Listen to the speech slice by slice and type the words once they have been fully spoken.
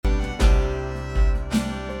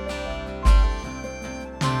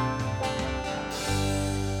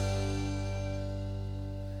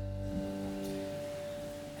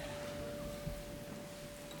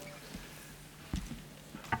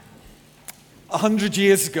100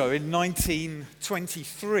 years ago, in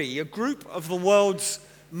 1923, a group of the world's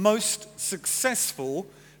most successful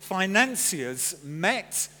financiers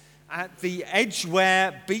met at the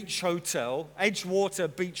Edgewater Beach Hotel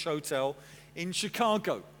in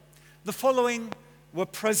Chicago. The following were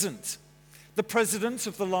present: the president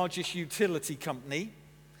of the largest utility company,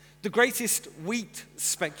 the greatest wheat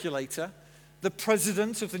speculator, the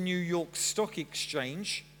president of the New York Stock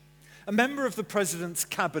Exchange, a member of the president's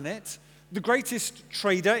cabinet, the greatest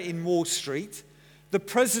trader in Wall Street, the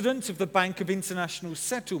president of the Bank of International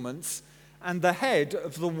Settlements, and the head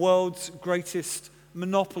of the world's greatest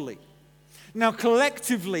monopoly. Now,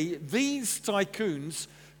 collectively, these tycoons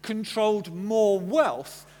controlled more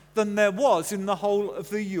wealth than there was in the whole of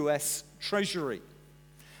the US Treasury.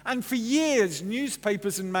 And for years,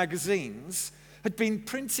 newspapers and magazines had been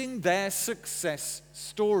printing their success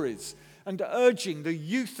stories and urging the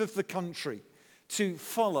youth of the country to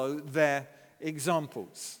follow their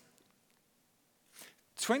examples.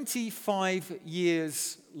 25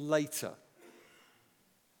 years later,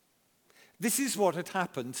 this is what had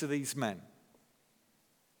happened to these men.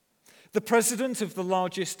 The president of the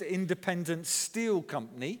largest independent steel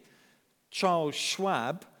company, Charles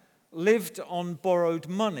Schwab, lived on borrowed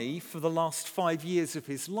money for the last 5 years of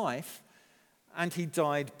his life, and he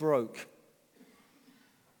died broke.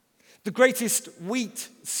 The greatest wheat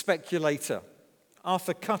speculator,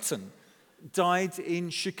 Arthur Cutten, died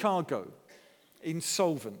in Chicago,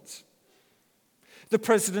 insolvent. The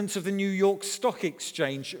president of the New York Stock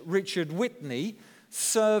Exchange, Richard Whitney,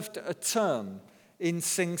 served a term in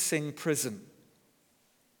Sing Sing prison.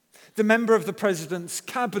 The member of the president's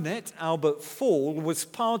cabinet, Albert Fall, was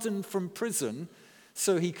pardoned from prison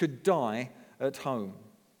so he could die at home.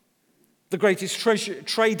 The greatest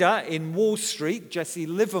trader in Wall Street, Jesse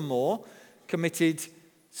Livermore, committed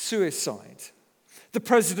suicide. The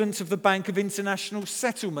president of the Bank of International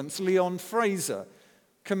Settlements, Leon Fraser,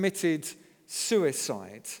 committed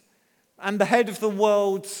suicide. And the head of the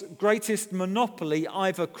world's greatest monopoly,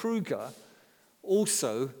 Ivar Kruger,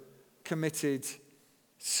 also committed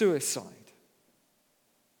suicide.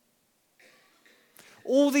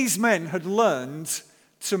 All these men had learned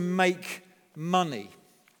to make money,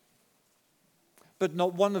 but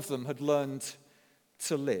not one of them had learned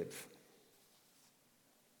to live.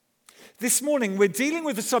 This morning, we're dealing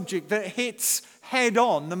with a subject that hits head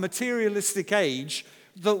on the materialistic age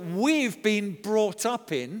that we've been brought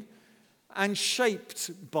up in and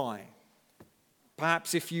shaped by.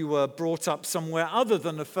 Perhaps if you were brought up somewhere other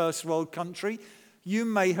than a first world country, you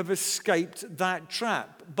may have escaped that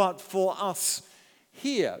trap. But for us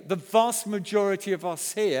here, the vast majority of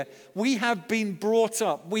us here, we have been brought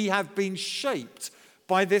up, we have been shaped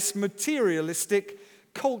by this materialistic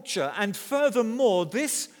culture. And furthermore,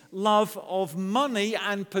 this love of money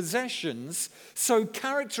and possessions so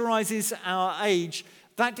characterizes our age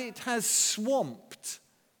that it has swamped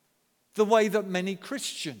the way that many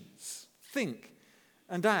Christians think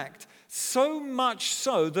and act. So much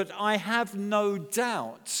so that I have no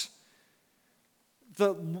doubt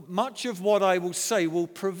that much of what I will say will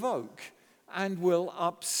provoke and will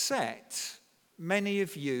upset many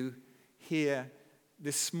of you here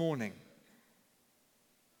this morning.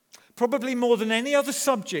 Probably more than any other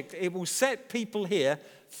subject, it will set people here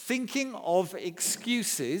thinking of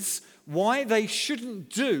excuses why they shouldn't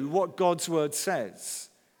do what God's word says.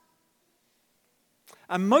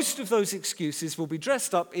 And most of those excuses will be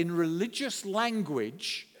dressed up in religious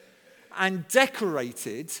language and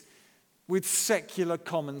decorated with secular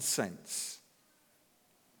common sense.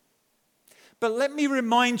 But let me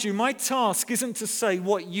remind you, my task isn't to say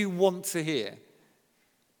what you want to hear,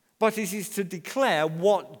 but it is to declare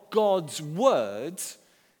what God's word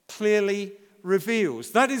clearly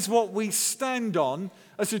reveals. That is what we stand on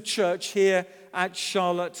as a church here at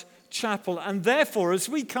Charlotte Chapel. And therefore, as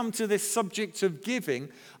we come to this subject of giving,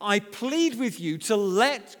 I plead with you to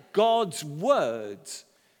let God's word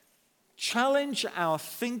challenge our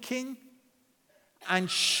thinking and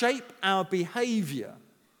shape our behavior,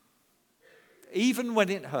 even when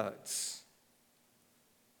it hurts.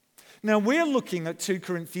 Now, we're looking at 2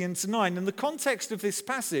 Corinthians 9, and the context of this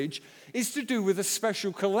passage is to do with a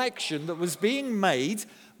special collection that was being made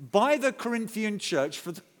by the Corinthian church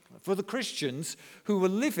for the Christians who were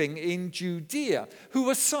living in Judea, who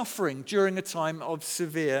were suffering during a time of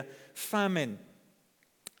severe famine.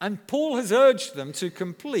 And Paul has urged them to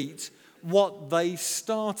complete what they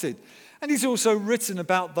started. And he's also written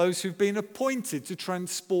about those who've been appointed to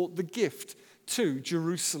transport the gift to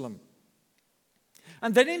Jerusalem.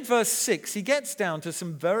 And then in verse 6, he gets down to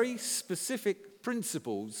some very specific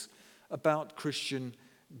principles about Christian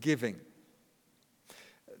giving.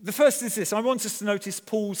 The first is this. I want us to notice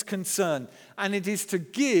Paul's concern, and it is to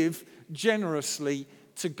give generously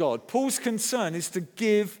to God. Paul's concern is to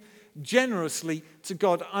give generously to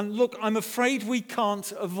God. And look, I'm afraid we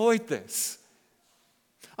can't avoid this.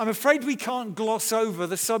 I'm afraid we can't gloss over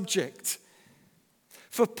the subject.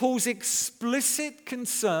 For Paul's explicit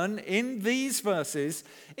concern in these verses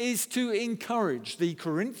is to encourage the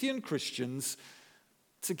Corinthian Christians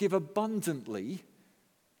to give abundantly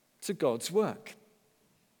to God's work.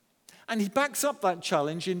 And he backs up that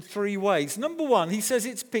challenge in three ways. Number one, he says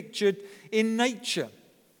it's pictured in nature.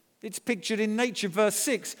 It's pictured in nature. Verse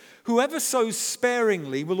 6, whoever sows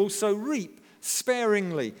sparingly will also reap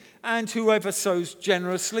sparingly, and whoever sows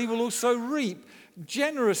generously will also reap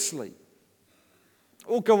generously.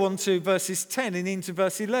 Or go on to verses 10 and into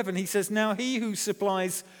verse 11. He says, now he who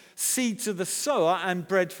supplies seed to the sower and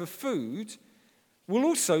bread for food will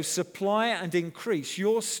also supply and increase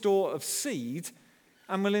your store of seed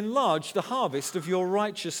and will enlarge the harvest of your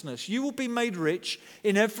righteousness. You will be made rich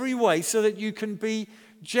in every way so that you can be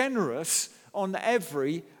generous on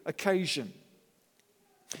every occasion.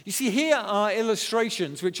 You see, here are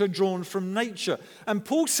illustrations which are drawn from nature. And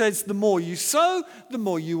Paul says the more you sow, the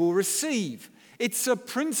more you will receive. It's a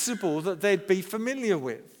principle that they'd be familiar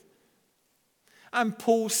with. And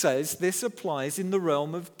Paul says this applies in the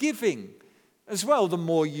realm of giving as well. The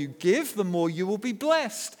more you give, the more you will be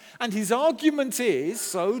blessed. And his argument is,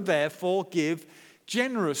 so therefore give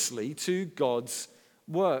generously to God's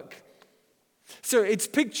work. So it's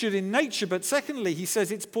pictured in nature, but secondly, he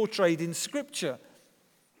says it's portrayed in Scripture.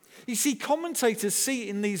 You see, commentators see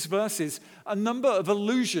in these verses a number of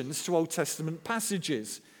allusions to Old Testament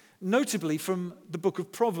passages, notably from the book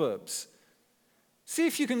of Proverbs. See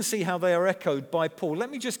if you can see how they are echoed by Paul.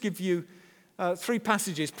 Let me just give you three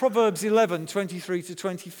passages. Proverbs 11, 23 to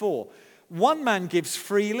 24. One man gives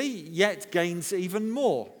freely, yet gains even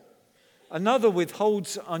more. Another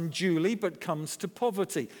withholds unduly, but comes to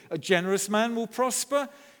poverty. A generous man will prosper.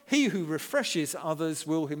 He who refreshes others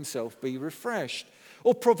will himself be refreshed.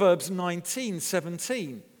 Or Proverbs 19,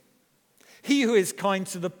 17. He who is kind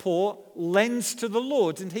to the poor lends to the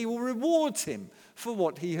Lord, and he will reward him for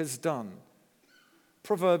what he has done.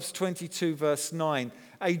 Proverbs 22, verse 9.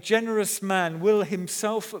 A generous man will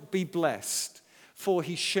himself be blessed, for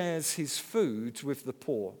he shares his food with the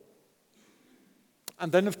poor.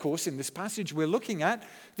 And then, of course, in this passage we're looking at,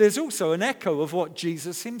 there's also an echo of what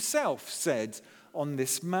Jesus himself said on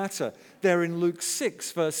this matter. There in Luke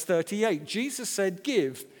 6, verse 38, Jesus said,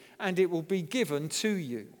 give, and it will be given to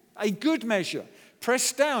you. A good measure,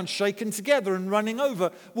 pressed down, shaken together, and running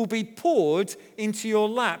over, will be poured into your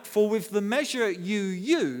lap. For with the measure you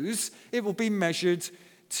use, it will be measured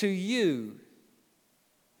to you.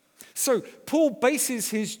 So Paul bases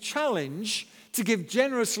his challenge to give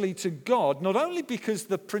generously to God, not only because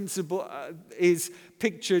the principle is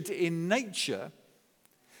pictured in nature,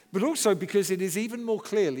 but also because it is even more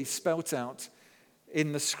clearly spelt out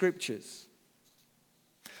in the Scriptures.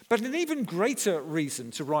 But an even greater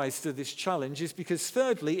reason to rise to this challenge is because,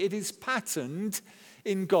 thirdly, it is patterned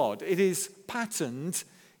in God. It is patterned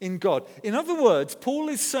in God. In other words, Paul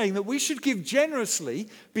is saying that we should give generously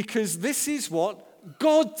because this is what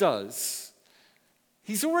God does.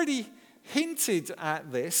 He's already hinted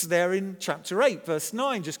at this there in chapter 8, verse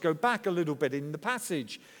 9. Just go back a little bit in the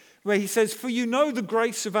passage where he says, for you know the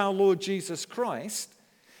grace of our Lord Jesus Christ,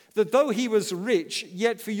 that though he was rich,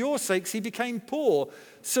 yet for your sakes he became poor,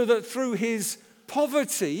 so that through his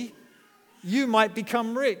poverty you might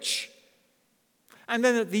become rich. And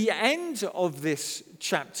then at the end of this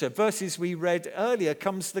chapter, verses we read earlier,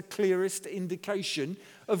 comes the clearest indication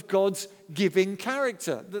of God's giving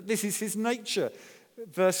character, that this is his nature.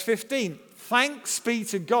 Verse 15, thanks be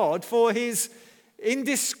to God for his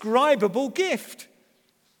indescribable gift.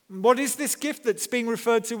 What is this gift that's being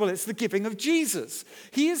referred to? Well, it's the giving of Jesus.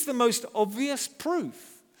 He is the most obvious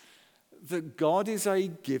proof that God is a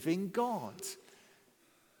giving God.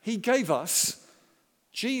 He gave us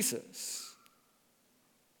Jesus.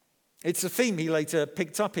 It's a theme he later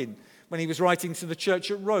picked up in when he was writing to the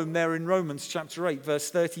church at Rome, there in Romans chapter 8,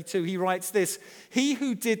 verse 32. He writes this, he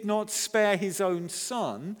who did not spare his own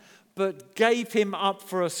son, but gave him up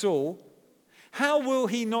for us all, how will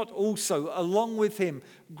he not also, along with him,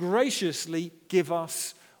 graciously give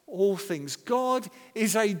us all things? God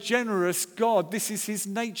is a generous God. This is his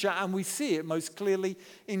nature, and we see it most clearly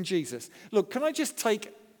in Jesus. Look, can I just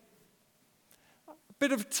take a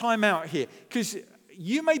bit of time out here? Because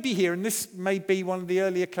you may be here, and this may be one of the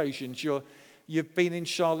early occasions you're you've been in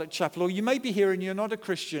Charlotte Chapel, or you may be here and you're not a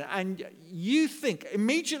Christian, and you think,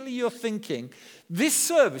 immediately you're thinking, this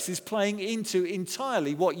service is playing into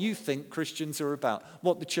entirely what you think Christians are about,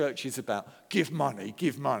 what the church is about. Give money,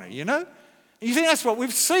 you know? And you think that's what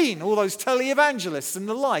we've seen, all those televangelists and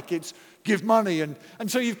the like. It's give money. And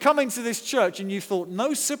so you've come into this church and you thought,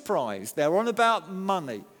 no surprise, they're on about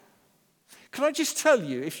money. Can I just tell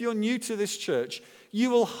you, if you're new to this church, you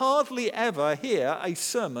will hardly ever hear a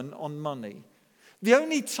sermon on money. The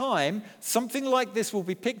only time something like this will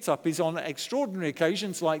be picked up is on extraordinary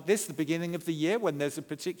occasions like this, the beginning of the year, when there's a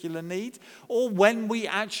particular need, or when we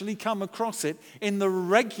actually come across it in the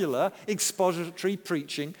regular expository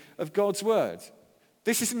preaching of God's word.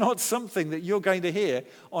 This is not something that you're going to hear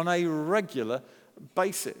on a regular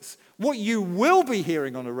basis. What you will be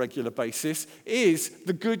hearing on a regular basis is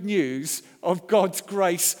the good news of God's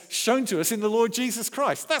grace shown to us in the Lord Jesus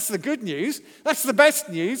Christ. That's the good news. That's the best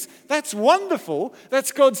news. That's wonderful.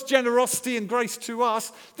 That's God's generosity and grace to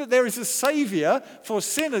us, that there is a Savior for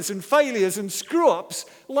sinners and failures and screw-ups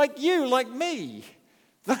like you, like me.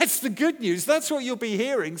 That's the good news. That's what you'll be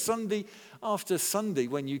hearing Sunday after Sunday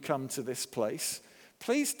when you come to this place.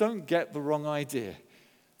 Please don't get the wrong idea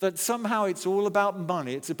that somehow it's all about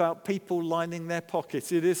money. It's about people lining their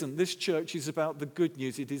pockets. It isn't. This church is about the good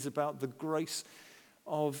news. It is about the grace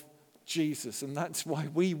of Jesus. And that's why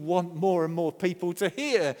we want more and more people to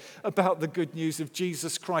hear about the good news of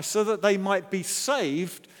Jesus Christ, so that they might be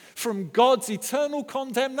saved from God's eternal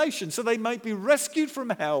condemnation, so they might be rescued from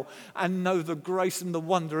hell and know the grace and the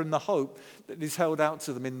wonder and the hope that is held out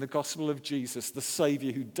to them in the gospel of Jesus, the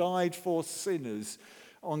Savior who died for sinners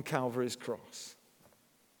on Calvary's cross.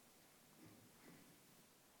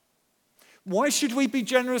 Why should we be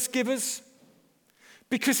generous givers?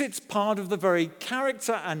 Because it's part of the very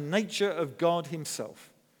character and nature of God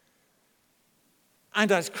himself.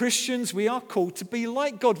 And as Christians, we are called to be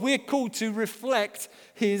like God. We're called to reflect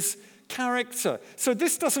his character. So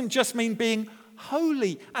this doesn't just mean being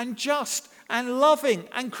holy and just and loving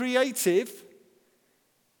and creative.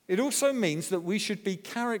 It also means that we should be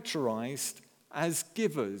characterized as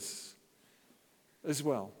givers as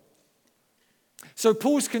well. So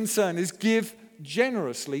Paul's concern is give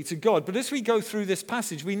generously to God. But as we go through this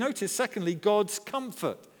passage, we notice, secondly, God's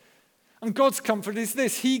comfort. And God's comfort is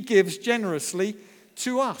this: he gives generously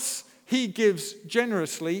to us. He gives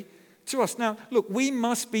generously to us. Now, look, we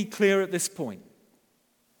must be clear at this point.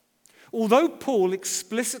 Although Paul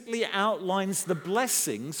explicitly outlines the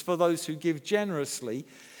blessings for those who give generously,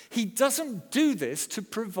 he doesn't do this to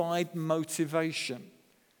provide motivation.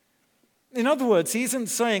 In other words, he isn't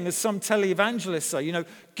saying, as some televangelists say,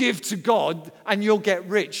 give to God and you'll get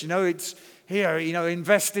rich. It's here,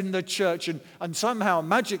 invest in the church and somehow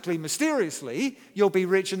magically, mysteriously, you'll be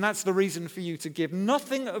rich and that's the reason for you to give.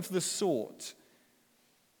 Nothing of the sort.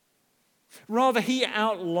 Rather, he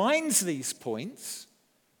outlines these points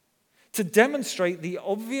to demonstrate the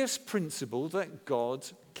obvious principle that God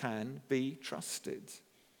can be trusted.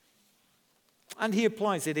 And he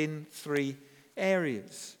applies it in 3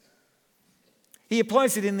 areas. He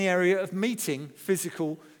applies it in the area of meeting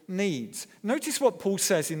physical needs. Notice what Paul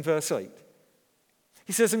says in verse 8.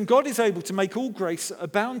 He says, "And God is able to make all grace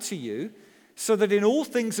abound to you, so that in all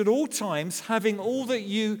things at all times, having all that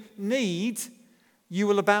you need, you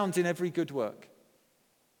will abound in every good work."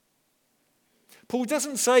 Paul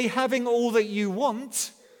doesn't say having all that you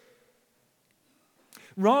want.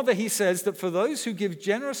 Rather, he says that for those who give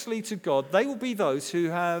generously to God, they will be those who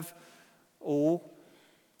have all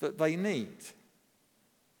that they need.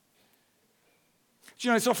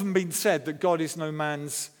 Do it's often been said that God is no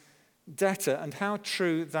man's debtor, and how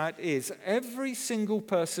true that is. Every single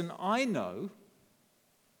person I know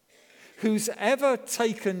who's ever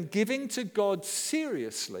taken giving to God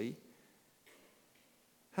seriously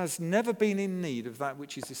has never been in need of that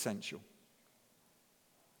which is essential.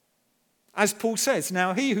 As Paul says,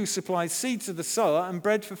 "Now he who supplies seed to the sower and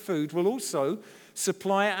bread for food will also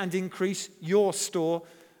supply and increase your store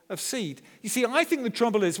of seed." You see, I think the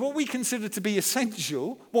trouble is what we consider to be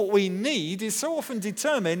essential, what we need, is so often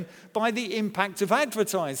determined by the impact of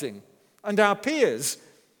advertising and our peers,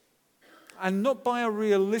 and not by a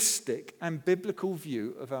realistic and biblical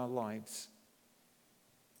view of our lives.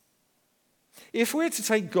 If we're to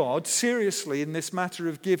take God seriously in this matter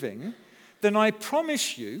of giving, then I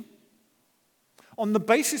promise you, on the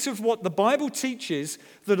basis of what the Bible teaches,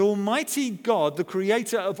 that Almighty God, the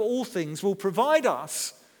creator of all things, will provide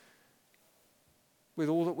us with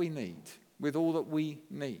all that we need,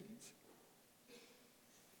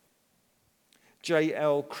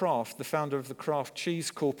 J.L. Kraft, the founder of the Kraft Cheese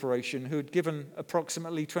Corporation, who had given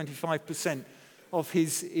approximately 25% of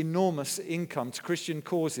his enormous income to Christian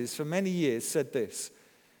causes for many years, said this: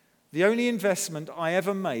 "The only investment I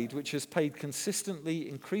ever made which has paid consistently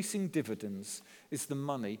increasing dividends is the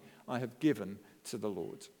money I have given to the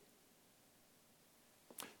Lord."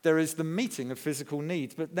 There is the meeting of physical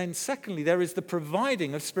needs, but then secondly, there is the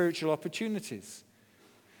providing of spiritual opportunities.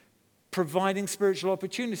 Providing spiritual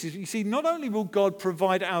opportunities. You see, not only will God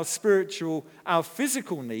provide our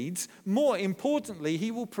physical needs, more importantly,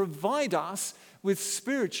 he will provide us with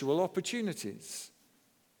spiritual opportunities.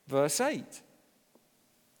 Verse 8.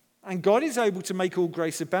 "And God is able to make all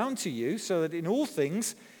grace abound to you, so that in all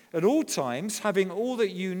things, at all times, having all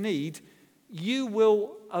that you need, you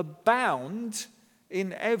will abound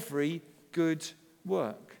in every good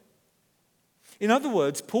work." In other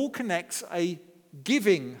words, Paul connects a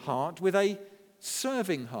giving heart with a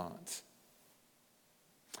serving heart.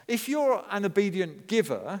 If you're an obedient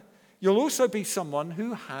giver, you'll also be someone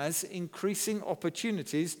who has increasing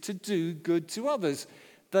opportunities to do good to others.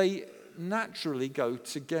 They naturally go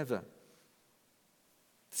together.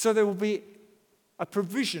 So there will be a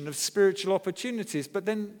provision of spiritual opportunities, but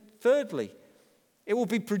then thirdly, it will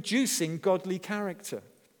be producing godly character.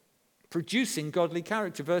 Producing godly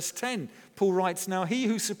character. Verse 10, Paul writes, "Now he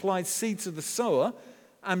who supplies seed to the sower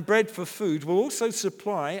and bread for food will also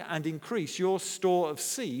supply and increase your store of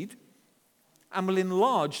seed and will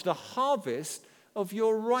enlarge the harvest of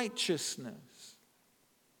your righteousness."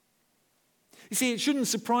 You see, it shouldn't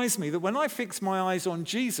surprise me that when I fix my eyes on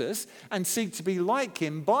Jesus and seek to be like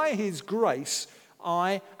him, by his grace,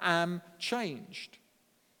 I am changed.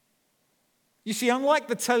 You see, unlike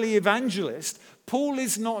the televangelist, Paul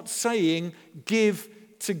is not saying give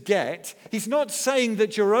to get. He's not saying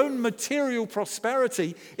that your own material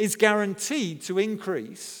prosperity is guaranteed to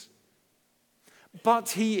increase.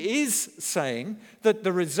 But he is saying that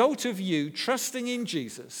the result of you trusting in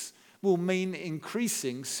Jesus will mean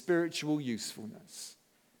increasing spiritual usefulness.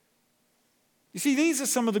 You see, these are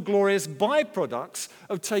some of the glorious byproducts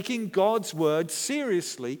of taking God's word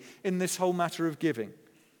seriously in this whole matter of giving.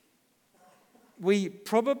 We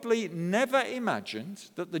probably never imagined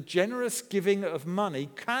that the generous giving of money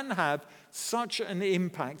can have such an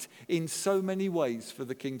impact in so many ways for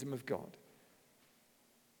the kingdom of God.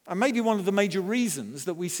 And maybe one of the major reasons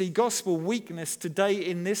that we see gospel weakness today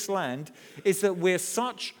in this land is that we're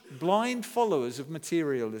such blind followers of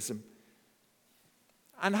materialism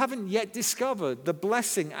and haven't yet discovered the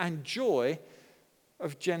blessing and joy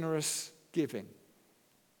of generous giving.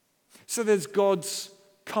 So there's God's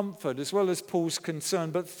comfort as well as Paul's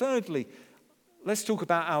concern. But thirdly, let's talk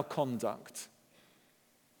about our conduct.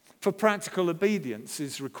 For practical obedience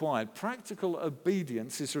is required. Practical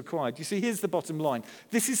obedience is required. You see, here's the bottom line.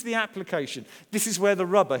 This is the application. This is where the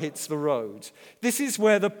rubber hits the road. This is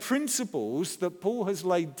where the principles that Paul has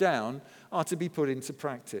laid down are to be put into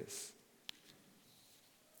practice.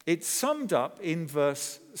 It's summed up in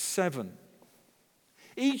verse 7.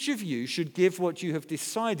 "Each of you should give what you have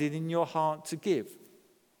decided in your heart to give,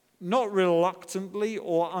 not reluctantly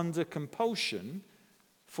or under compulsion,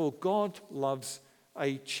 for God loves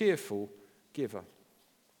a cheerful giver."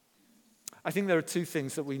 I think there are two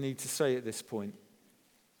things that we need to say at this point.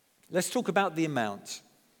 Let's talk about the amount.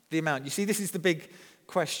 The amount. You see, this is the big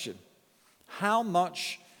question. How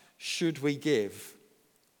much should we give?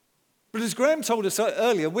 But as Graham told us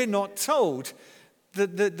earlier, we're not told.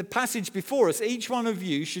 The passage before us, each one of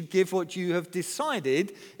you should give what you have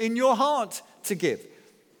decided in your heart to give.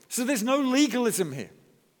 So there's no legalism here.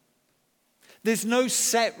 There's no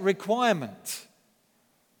set requirement.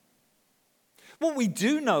 What we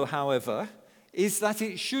do know, however, is that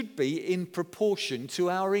it should be in proportion to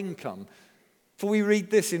our income. For we read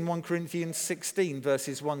this in 1 Corinthians 16,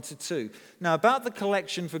 verses 1 to 2. "Now about the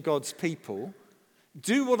collection for God's people,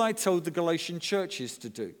 do what I told the Galatian churches to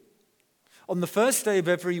do. On the first day of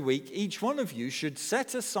every week, each one of you should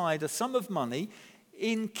set aside a sum of money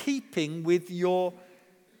in keeping with your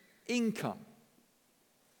income."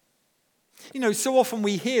 You know, so often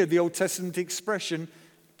we hear the Old Testament expression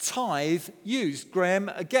tithe used. Graham,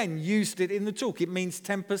 again, used it in the talk. It means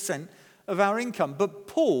 10% of our income. But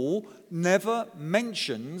Paul never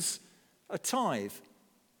mentions a tithe.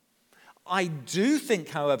 I do think,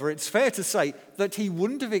 however, it's fair to say that he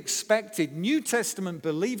wouldn't have expected New Testament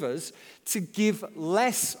believers to give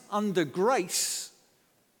less under grace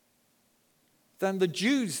than the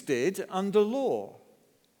Jews did under law.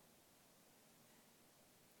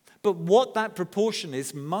 But what that proportion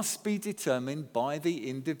is must be determined by the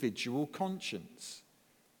individual conscience.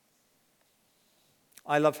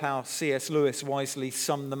 I love how C.S. Lewis wisely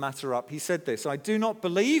summed the matter up. He said this: "I do not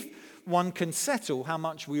believe one can settle how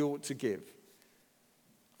much we ought to give.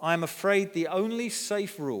 I am afraid the only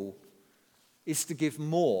safe rule is to give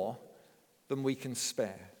more than we can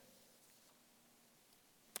spare.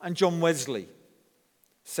 And John Wesley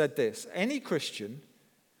said this: any Christian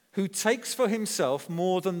who takes for himself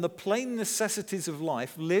more than the plain necessities of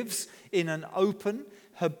life lives in an open,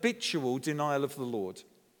 habitual denial of the Lord.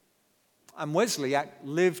 And Wesley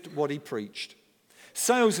lived what he preached.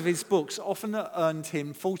 Sales of his books often earned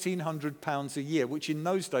him £1,400 a year, which in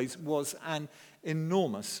those days was an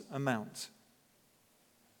enormous amount.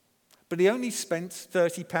 But he only spent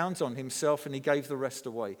 £30 on himself and he gave the rest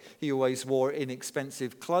away. He always wore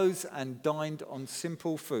inexpensive clothes and dined on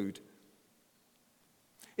simple food.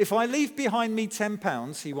 If I leave behind me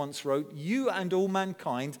 £10, he once wrote, you and all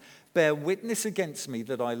mankind bear witness against me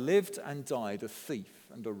that I lived and died a thief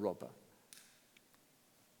and a robber.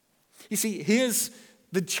 You see, here's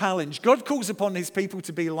the challenge. God calls upon his people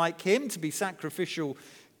to be like him, to be sacrificial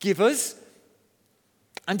givers.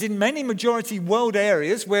 And in many majority world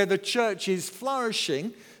areas where the church is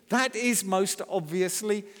flourishing, that is most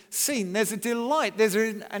obviously seen. There's a delight, there's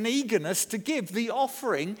an eagerness to give. The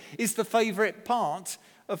offering is the favorite part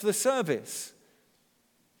of the service.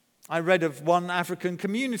 I read of one African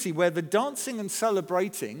community where the dancing and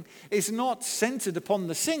celebrating is not centered upon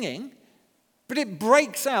the singing, but it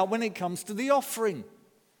breaks out when it comes to the offering.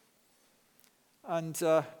 And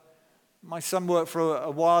my son worked for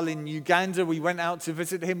a while in Uganda. We went out to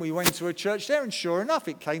visit him. We went to a church there, and sure enough,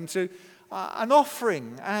 it came to an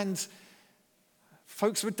offering. And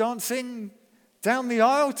folks were dancing down the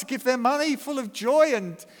aisle to give their money, full of joy.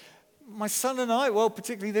 And my son and I, well,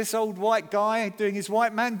 particularly this old white guy doing his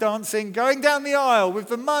white man dancing, going down the aisle with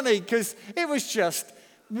the money, because it was just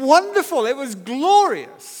wonderful. It was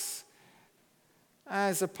glorious,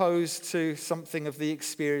 as opposed to something of the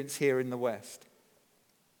experience here in the West.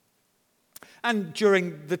 And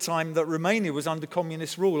during the time that Romania was under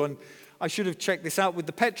communist rule, and I should have checked this out with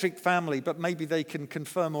the Petric family, but maybe they can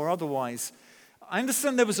confirm or otherwise, I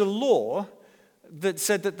understand there was a law that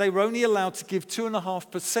said that they were only allowed to give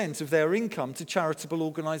 2.5% of their income to charitable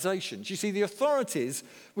organizations. You see, the authorities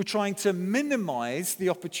were trying to minimize the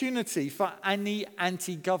opportunity for any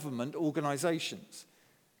anti-government organizations.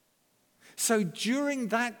 So during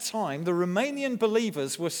that time, the Romanian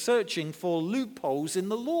believers were searching for loopholes in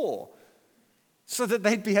the law so that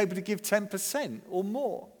they'd be able to give 10% or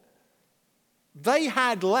more. They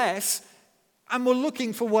had less and were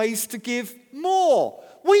looking for ways to give more.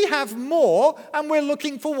 We have more and we're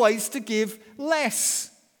looking for ways to give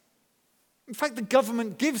less. In fact, the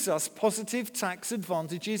government gives us positive tax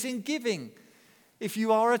advantages in giving. If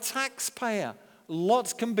you are a taxpayer,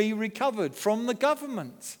 lots can be recovered from the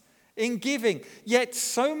government in giving. Yet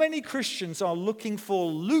so many Christians are looking for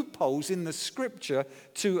loopholes in the scripture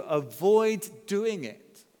to avoid doing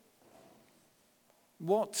it.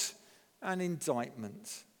 What an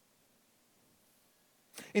indictment.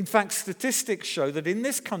 In fact, statistics show that in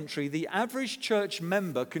this country, the average church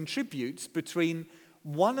member contributes between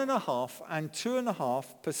 1.5% and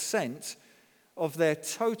 2.5% of their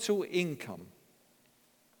total income,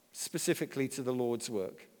 specifically to the Lord's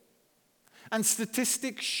work. And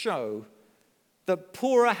statistics show that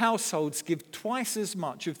poorer households give twice as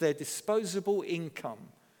much of their disposable income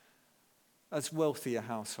as wealthier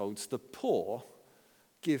households. The poor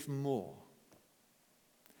give more.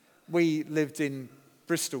 We lived in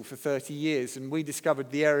Bristol for 30 years, and we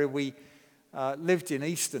discovered the area we lived in,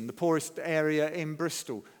 Easton, the poorest area in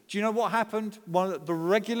Bristol. Do you know what happened? One of the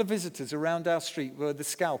regular visitors around our street were the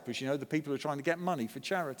scalpers, the people who are trying to get money for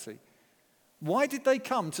charity. Why did they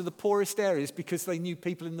come to the poorest areas? Because they knew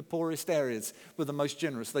people in the poorest areas were the most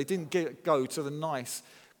generous. They didn't go to the nice,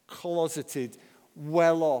 closeted,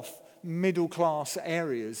 well-off, middle-class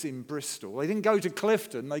areas in Bristol. They didn't go to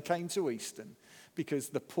Clifton. They came to Easton because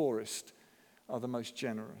the poorest are the most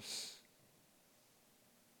generous.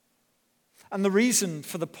 And the reason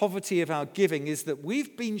for the poverty of our giving is that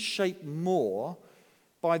we've been shaped more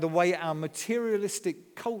by the way our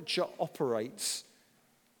materialistic culture operates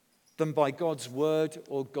than by God's word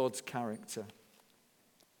or God's character.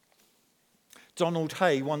 Donald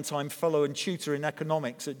Hay, one-time fellow and tutor in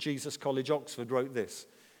economics at Jesus College, Oxford, wrote this: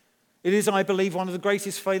 "It is, I believe, one of the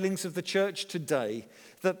greatest failings of the church today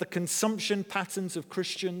that the consumption patterns of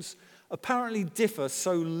Christians apparently differ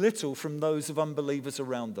so little from those of unbelievers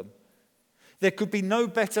around them. There could be no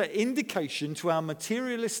better indication to our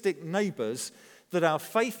materialistic neighbors that our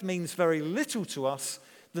faith means very little to us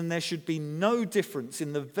than there should be no difference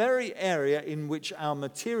in the very area in which our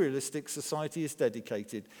materialistic society is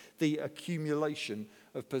dedicated, the accumulation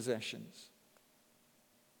of possessions."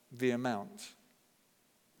 The amount.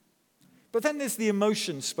 But then there's the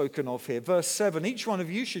emotion spoken of here. Verse 7, each one of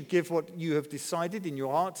you should give what you have decided in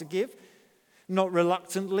your heart to give, not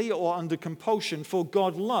reluctantly or under compulsion, for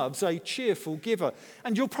God loves a cheerful giver.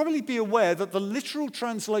 And you'll probably be aware that the literal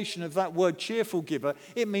translation of that word cheerful giver,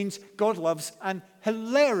 it means God loves an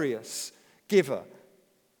hilarious giver.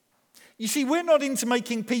 You see, we're not into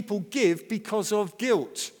making people give because of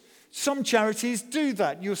guilt. Some charities do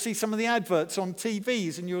that. You'll see some of the adverts on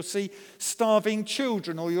TVs, and you'll see starving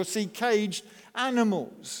children, or you'll see caged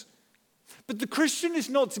animals. But the Christian is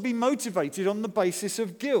not to be motivated on the basis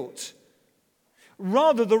of guilt.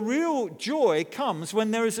 Rather, the real joy comes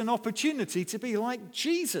when there is an opportunity to be like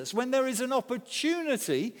Jesus, when there is an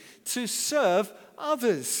opportunity to serve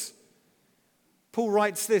others. Paul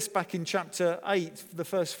writes this back in chapter 8, the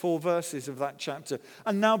first 4 verses of that chapter.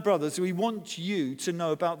 And now, brothers, we want you to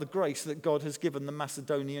know about the grace that God has given the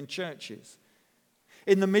Macedonian churches.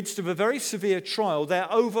 In the midst of a very severe trial,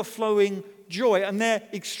 their overflowing joy and their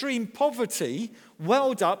extreme poverty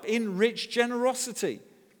welled up in rich generosity.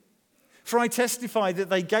 For I testify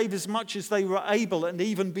that they gave as much as they were able and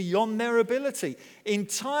even beyond their ability.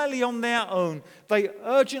 Entirely on their own, they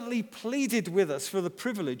urgently pleaded with us for the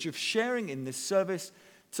privilege of sharing in this service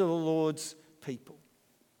to the Lord's people.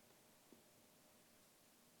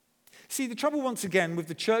 See, the trouble once again with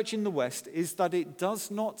the church in the West is that it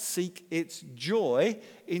does not seek its joy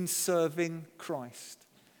in serving Christ,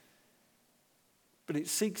 but it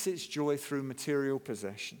seeks its joy through material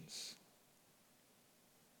possessions.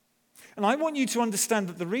 And I want you to understand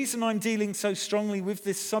that the reason I'm dealing so strongly with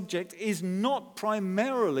this subject is not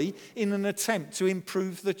primarily in an attempt to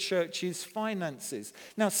improve the church's finances.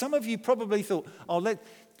 Now, some of you probably thought,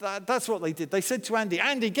 that's what they did. They said to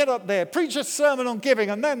Andy, get up there, preach a sermon on giving,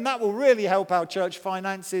 and then that will really help our church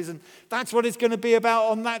finances, and that's what it's going to be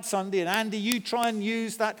about on that Sunday. And Andy, you try and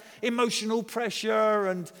use that emotional pressure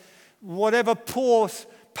and whatever poor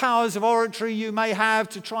powers of oratory you may have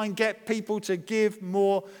to try and get people to give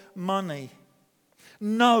more money.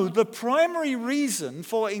 No, the primary reason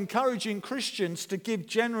for encouraging Christians to give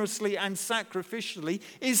generously and sacrificially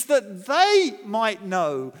is that they might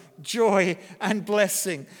know joy and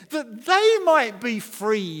blessing, that they might be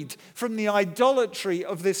freed from the idolatry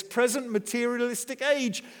of this present materialistic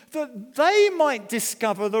age, that they might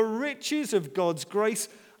discover the riches of God's grace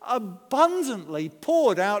abundantly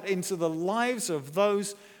poured out into the lives of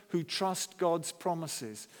those who trust God's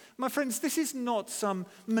promises. My friends, this is not some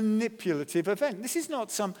manipulative event. This is not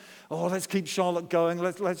some, let's keep Charlotte going,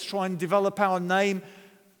 let's try and develop our name.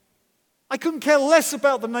 I couldn't care less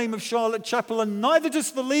about the name of Charlotte Chapel, and neither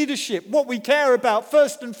does the leadership. What we care about,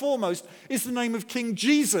 first and foremost, is the name of King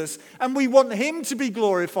Jesus, and we want him to be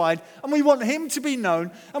glorified, and we want him to be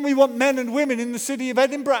known, and we want men and women in the city of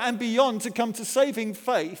Edinburgh and beyond to come to saving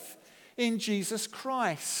faith in Jesus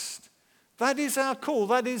Christ. That is our call,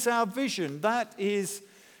 that is our vision, that is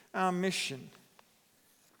our mission.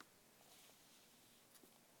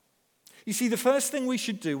 You see, the first thing we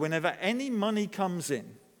should do whenever any money comes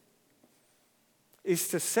in is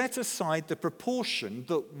to set aside the proportion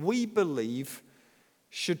that we believe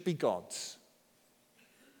should be God's.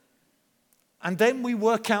 And then we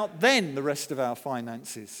work out the rest of our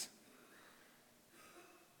finances.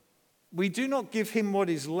 We do not give him what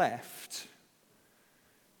is left,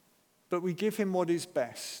 but we give him what is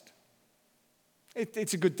best.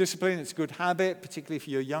 It's a good discipline, it's a good habit, particularly if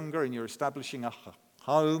you're younger and you're establishing a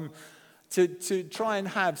home, to try and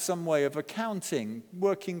have some way of accounting,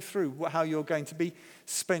 working through how you're going to be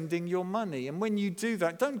spending your money. And when you do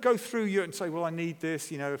that, don't go through and say, I need this,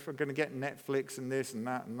 if we're going to get Netflix and this and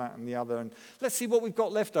that and that and the other, and let's see what we've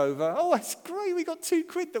got left over. Oh, that's great, we got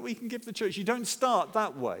 £2 that we can give the church. You don't start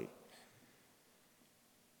that way.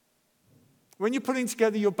 When you're putting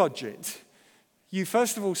together your budget, you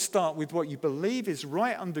first of all start with what you believe is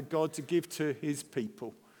right under God to give to his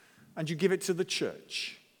people, and you give it to the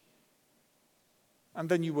church. And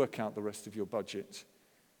then you work out the rest of your budget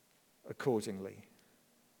accordingly.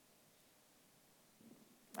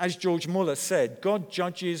 As George Muller said, God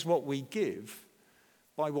judges what we give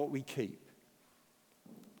by what we keep.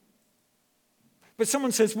 But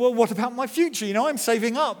someone says, well, what about my future? I'm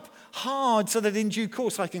saving up hard so that in due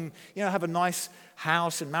course I can, have a nice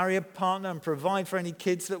house and marry a partner and provide for any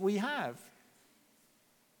kids that we have.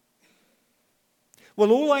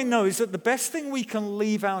 Well, all I know is that the best thing we can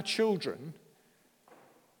leave our children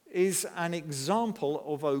is an example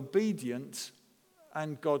of obedient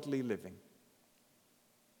and godly living.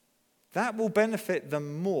 That will benefit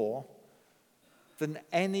them more than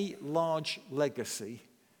any large legacy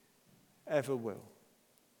ever will.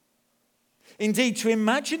 Indeed, to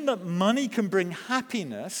imagine that money can bring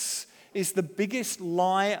happiness is the biggest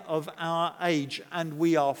lie of our age, and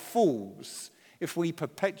we are fools if we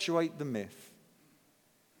perpetuate the myth.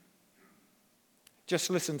 Just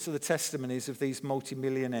listen to the testimonies of these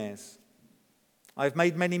multimillionaires. I have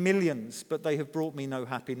made many millions, but they have brought me no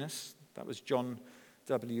happiness. That was John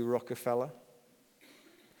W. Rockefeller.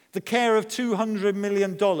 The care of $200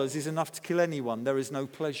 million is enough to kill anyone. There is no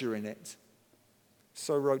pleasure in it.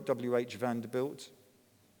 So wrote W.H. Vanderbilt.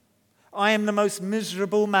 I am the most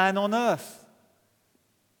miserable man on earth.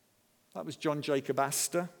 That was John Jacob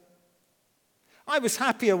Astor. I was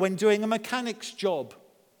happier when doing a mechanic's job.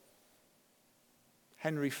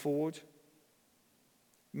 Henry Ford.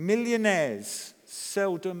 Millionaires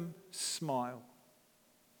seldom smile.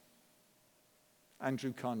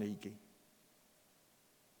 Andrew Carnegie.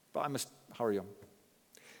 But I must hurry on.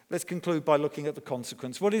 Let's conclude by looking at the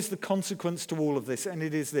consequence. What is the consequence to all of this? And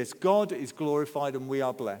it is this: God is glorified and we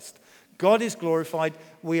are blessed. God is glorified,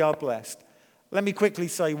 we are blessed. Let me quickly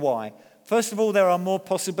say why. First of all, there are more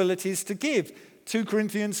possibilities to give. 2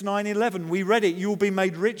 Corinthians 9:11, we read it, you will be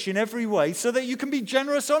made rich in every way so that you can be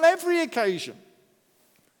generous on every occasion.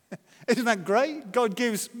 Isn't that great? God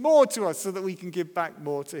gives more to us so that we can give back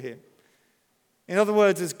more to him. In other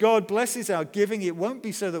words, as God blesses our giving, it won't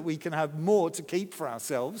be so that we can have more to keep for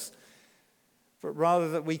ourselves, but rather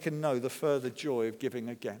that we can know the further joy of giving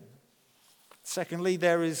again. Secondly,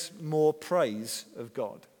 there is more praise of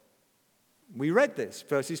God. We read this,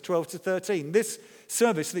 verses 12 to 13. This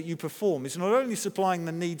service that you perform is not only supplying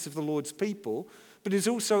the needs of the Lord's people, but is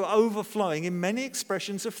also overflowing in many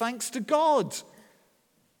expressions of thanks to God.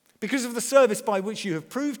 Because of the service by which you have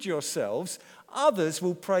proved yourselves, others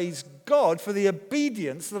will praise God for the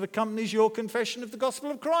obedience that accompanies your confession of the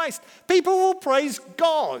gospel of Christ. People will praise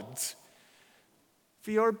God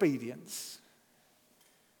for your obedience.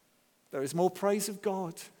 There is more praise of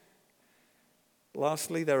God.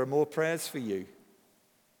 Lastly, there are more prayers for you.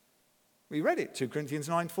 We read it, 2 Corinthians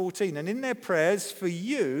 9:14. And in their prayers for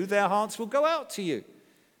you, their hearts will go out to you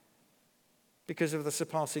because of the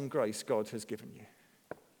surpassing grace God has given you.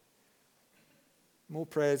 More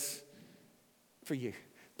prayers for you.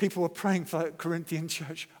 People were praying for the Corinthian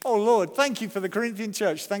church. Oh, Lord, thank you for the Corinthian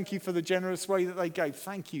church. Thank you for the generous way that they gave.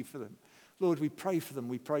 Thank you for them. Lord, we pray for them.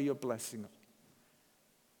 We pray your blessing.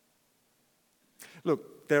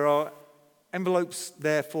 Look, there are envelopes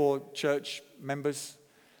there for church members.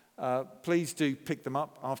 Please do pick them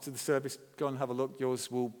up after the service. Go and have a look. Yours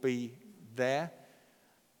will be there.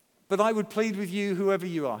 But I would plead with you, whoever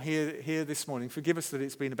you are, here this morning, forgive us that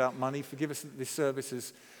it's been about money. Forgive us that this service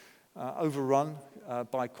is overrun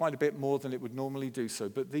by quite a bit more than it would normally do so.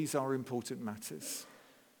 But these are important matters.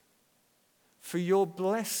 For your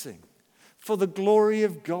blessing, for the glory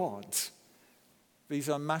of God. These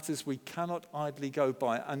are matters we cannot idly go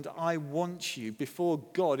by. And I want you, before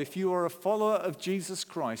God, if you are a follower of Jesus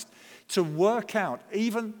Christ, to work out,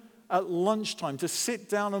 even at lunchtime, to sit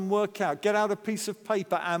down and work out, get out a piece of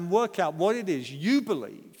paper and work out what it is you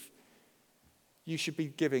believe you should be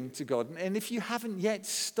giving to God. And if you haven't yet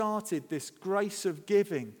started this grace of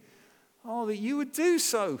giving, that you would do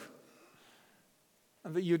so.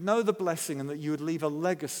 And that you'd know the blessing and that you would leave a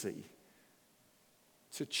legacy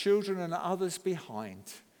to children and others behind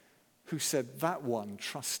who said that one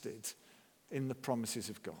trusted in the promises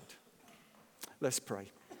of God. Let's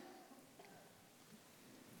pray.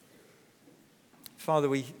 Father,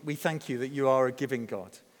 we thank you that you are a giving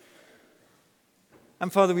God.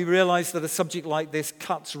 And Father, we realize that a subject like this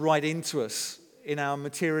cuts right into us in our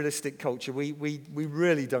materialistic culture. We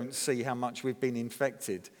really don't see how much we've been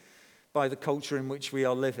infected by the culture in which we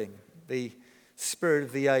are living, the spirit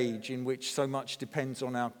of the age in which so much depends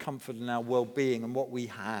on our comfort and our well-being and what we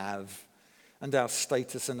have and our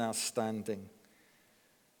status and our standing.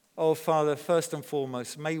 Oh, Father, first and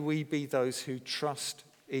foremost, may we be those who trust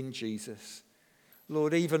in Jesus.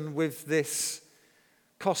 Lord, even with this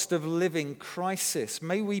cost of living crisis,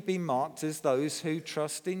 may we be marked as those who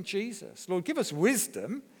trust in Jesus. Lord, give us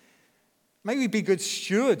wisdom. May we be good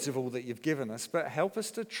stewards of all that you've given us, but help us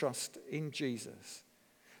to trust in Jesus.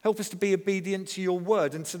 Help us to be obedient to your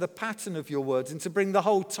word and to the pattern of your words and to bring the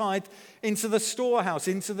whole tithe into the storehouse,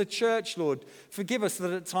 into the church, Lord. Forgive us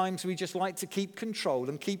that at times we just like to keep control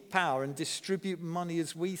and keep power and distribute money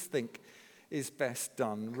as we think is best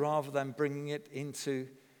done, rather than bringing it into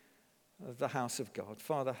the house of God.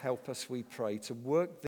 Father, help us, we pray, to work